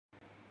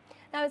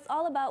Now it's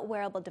all about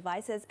wearable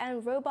devices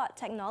and robot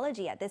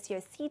technology at this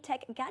year's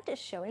Ceatec gadget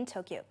show in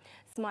Tokyo.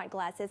 Smart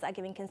glasses are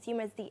giving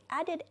consumers the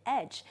added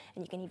edge,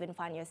 and you can even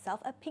find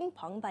yourself a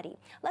ping-pong buddy.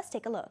 Let's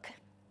take a look.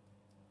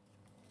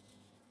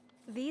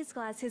 These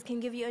glasses can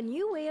give you a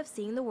new way of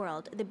seeing the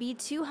world. The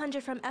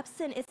B200 from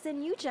Epson is the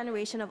new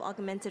generation of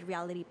augmented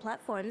reality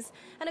platforms,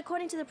 and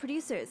according to the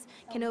producers,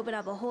 can open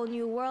up a whole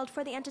new world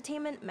for the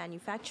entertainment,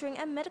 manufacturing,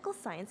 and medical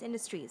science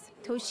industries.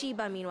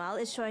 Toshiba, meanwhile,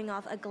 is showing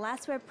off a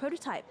glassware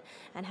prototype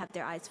and have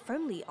their eyes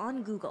firmly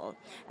on Google.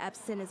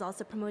 Epson is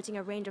also promoting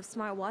a range of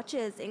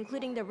smartwatches,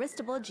 including the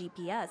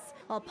WristableGPS,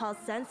 while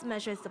Pulsense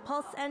measures the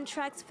pulse and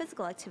tracks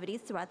physical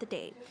activities throughout the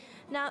day.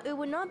 Now, it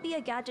would not be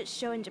a gadget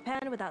show in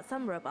Japan without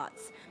some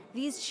robots.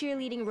 These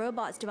cheerleading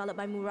robots developed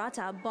by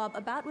Murata bob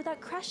about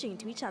without crashing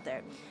into each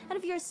other. And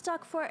if you're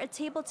stuck for a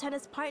table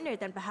tennis partner,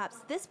 then perhaps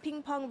this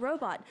ping-pong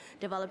robot,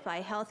 developed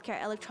by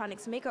healthcare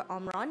electronics maker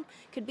Omron,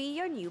 could be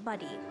your new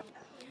buddy.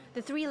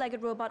 The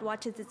three-legged robot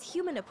watches its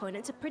human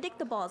opponent to predict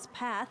the ball's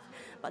path,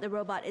 but the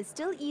robot is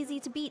still easy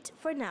to beat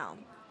for now.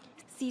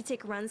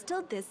 Ceatec runs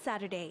till this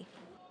Saturday.